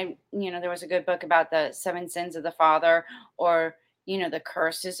 There was a good book about the seven sins of the father, or the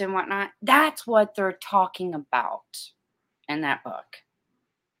curses and whatnot. That's what they're talking about in that book.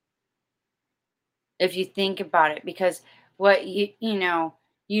 If you think about it, because what you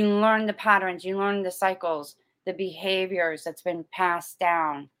learn the patterns, you learn the cycles, the behaviors that's been passed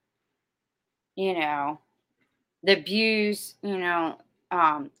down. You know, the abuse,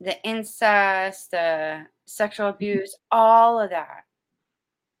 the incest, the sexual abuse, all of that.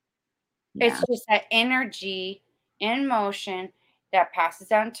 Yeah. It's just that energy in motion that passes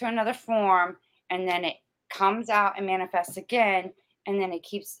down to another form, and then it comes out and manifests again, and then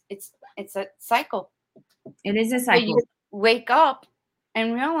it's a cycle. It is a So you cycle. wake up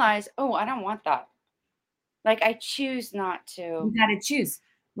and realize, oh, I don't want that. Like I choose not You to. gotta choose.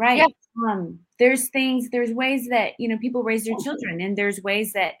 Yeah. Right. There's ways that, people raise their children, and there's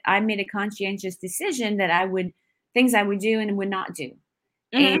ways that I made a conscientious decision that things I would do and would not do.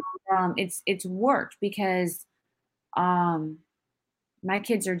 And, Hmm. it's worked because, um, my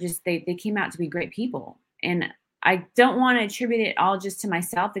kids are just they came out to be great people, and I don't wanna attribute it all just to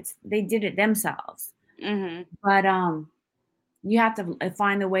myself, it's they did it themselves. Hmm. But, you have to,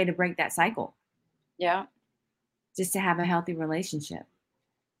 find a way to break that cycle Yeah. just to have a healthy relationship.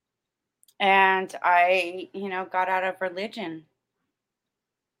 And I, got out of religion,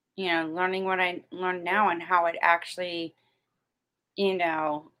 learning what I learned now and how it actually, you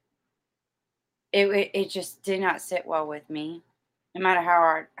know, it just did not sit well with me, no matter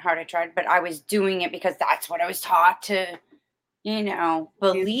how hard I tried. But I was doing it because that's what I was taught to, Yeah.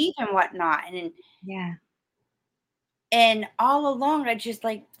 believe and whatnot. Yeah. And all along, I just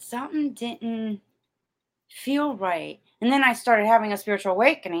like something didn't feel right. And then I started having a spiritual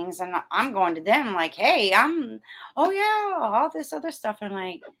awakenings, and I'm going to them like, "Hey, oh yeah, all this other stuff." And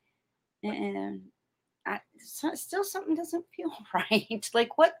like, and still something doesn't feel right.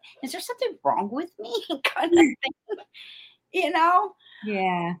 Like, what is there something wrong with me? Kind of thing, you know.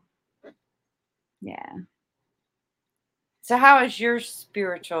 Yeah. Yeah. So, how has your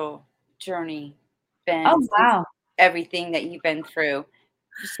spiritual journey been Oh, since wow. everything that you've been through?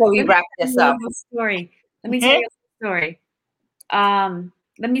 So we Let me wrap tell this you a up. little story. Let me tell you a little story.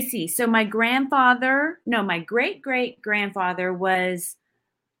 Let me see. So my great-great-grandfather was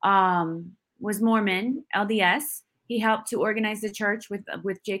Mormon, LDS. He helped to organize the church with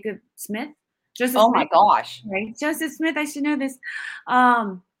Joseph Oh my Smith, gosh. right? Joseph Smith, I should know this.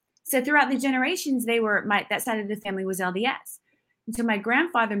 Um, so throughout the generations, that side of the family was LDS. And so my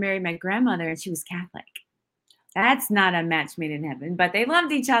grandfather married my grandmother, and she was Catholic. That's not a match made in heaven, but they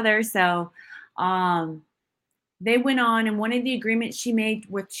loved each other. So, um, they went on, and one of the agreements she made,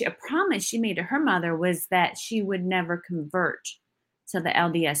 which a promise she made to her mother, was that she would never convert to the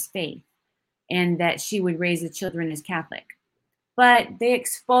LDS faith. and that she would raise the children as Catholic. But they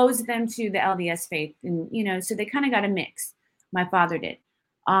exposed them to the LDS faith, and so they kind of got a mix. My father did.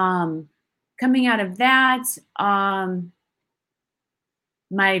 Coming out of that,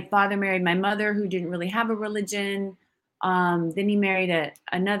 my father married my mother, who didn't really have a religion. Then he married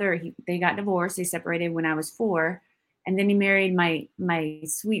they got divorced. They separated when I was 4. And then he married my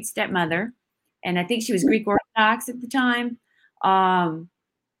sweet stepmother. And I think she was Greek Orthodox at the time.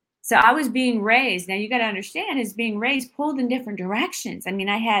 So I was being raised. Now you got to understand, is being raised pulled in different directions. I mean,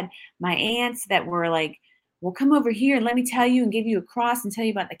 I had my aunts that were like, well, come over here and let me tell you and give you a cross and tell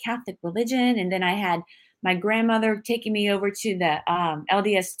you about the Catholic religion. And then I had my grandmother taking me over to the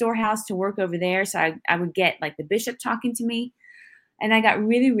LDS storehouse to work over there. So I would get like the bishop talking to me. And I got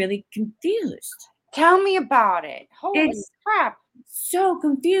really, really confused. Tell me about it. Holy crap. So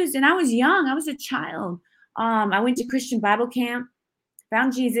confused. And I was young. I was a child. I went to Christian Bible camp,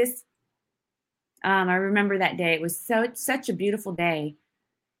 found Jesus. I remember that day. It was such a beautiful day.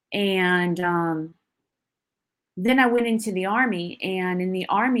 And then I went into the Army. And in the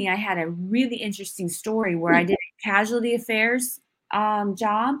Army, I had a really interesting story where I did a casualty affairs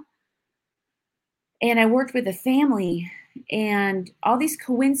job. And I worked with a family. And all these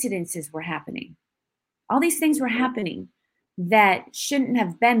coincidences were happening. All these things were happening that shouldn't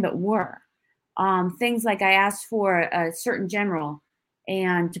have been, but were. Things like I asked for a certain general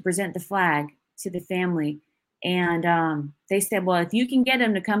and to present the flag to the family. And they said, well, if you can get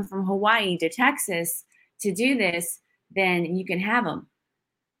him to come from Hawaii to Texas to do this, then you can have him.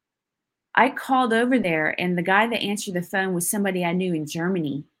 I called over there, and the guy that answered the phone was somebody I knew in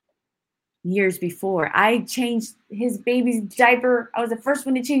Germany years before. I changed his baby's diaper. I was the first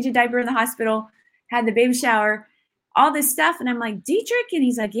one to change a diaper in the hospital, had the baby shower, all this stuff. And I'm like, Dietrich? And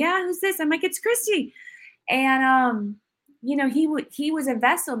he's like, yeah, who's this? I'm like, it's Christy. And, he was a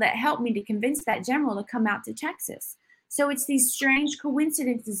vessel that helped me to convince that general to come out to Texas. So it's these strange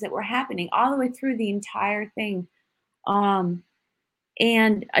coincidences that were happening all the way through the entire thing. And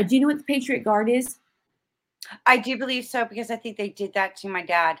do you know what the Patriot Guard is? I do believe so, because I think they did that to my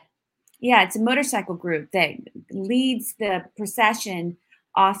dad. Yeah, it's a motorcycle group that leads the procession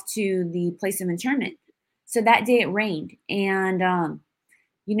off to the place of internment. So that day it rained, and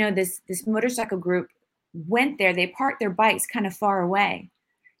this motorcycle group went there. They parked their bikes kind of far away,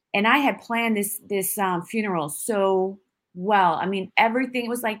 and I had planned this funeral so well. I mean, everything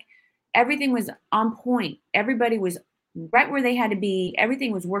was on point. Everybody was right where they had to be.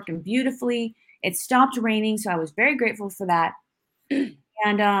 Everything was working beautifully. It stopped raining, so I was very grateful for that.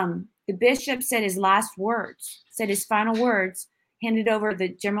 And the bishop said his final words.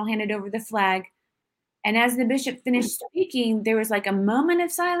 The general handed over the flag. And as the bishop finished speaking, there was like a moment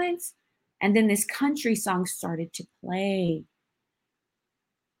of silence. And then this country song started to play.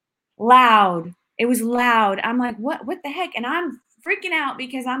 Loud. It was loud. I'm like, what the heck? And I'm freaking out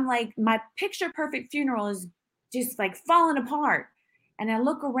because I'm like, my picture perfect funeral is just like falling apart. And I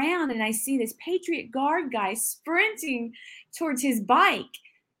look around and I see this Patriot Guard guy sprinting towards his bike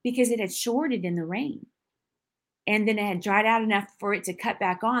because it had shorted in the rain. And then it had dried out enough for it to cut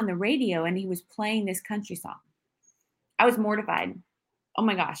back on the radio, and he was playing this country song. I was mortified. Oh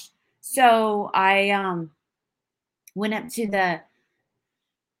my gosh. So I went up to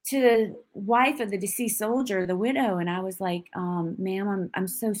the wife of the deceased soldier, the widow, and I was like, ma'am, I'm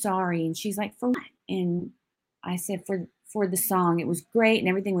so sorry. And she's like, for what? And I said, for the song. It was great and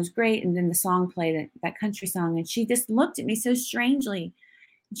everything was great. And then the song played, that country song, and she just looked at me so strangely.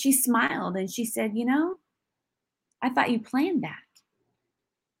 And she smiled and she said, I thought you planned that.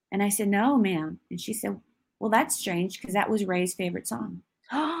 And I said, no, ma'am. And she said, well, that's strange because that was Ray's favorite song.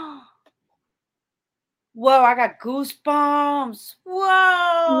 Whoa, I got goosebumps.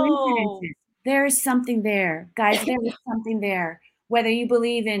 Whoa. There is something there. Guys, there is something there. Whether you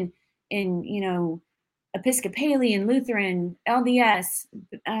believe in Episcopalian, Lutheran, LDS,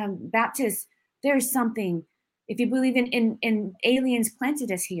 Baptist, there is something. If you believe in aliens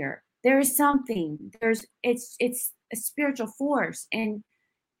planted us here, there is something. It's a spiritual force, and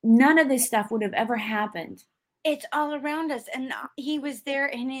none of this stuff would have ever happened. It's all around us, and he was there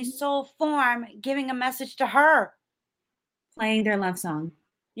in his soul form, giving a message to her, playing their love song.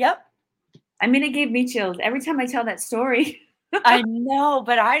 Yep. I mean, it gave me chills every time I tell that story. I know,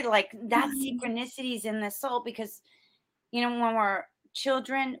 but I like that synchronicities in the soul because, when we're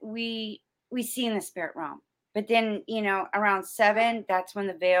children, we see in the spirit realm. But then, around 7, that's when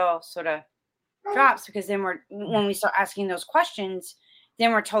the veil sort of drops, because then when we start asking those questions,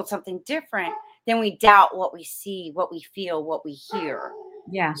 then we're told something different. Then we doubt what we see, what we feel, what we hear.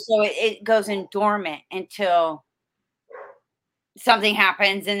 Yeah. So it goes in dormant until something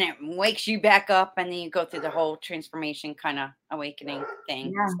happens and it wakes you back up, and then you go through the whole transformation kind of awakening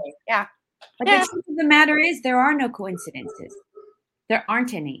thing. Yeah. So, yeah. But the Yeah. truth of the matter is there are no coincidences. There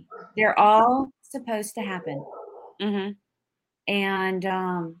aren't any. They're all supposed to happen. Hmm. And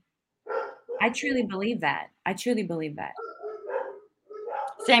I truly believe that. I truly believe that.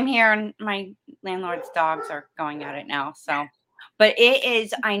 Same here, and my landlord's dogs are going at it now. So, but it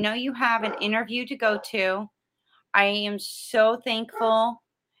is, I know you have an interview to go to. I am so thankful,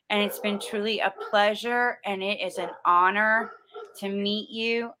 and it's been truly a pleasure, and it is an honor to meet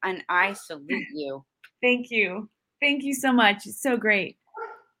you, and I salute you. Thank you. Thank you so much. It's so great.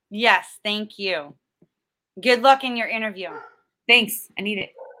 Yes, thank you. Good luck in your interview. Thanks. I need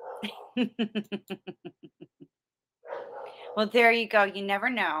it. Well, there you go. You never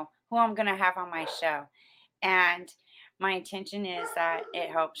know who I'm going to have on my show. And my intention is that it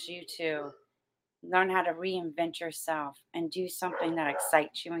helps you to learn how to reinvent yourself and do something that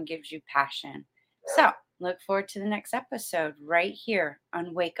excites you and gives you passion. So, look forward to the next episode right here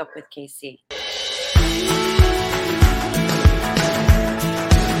on Wake Up with KC.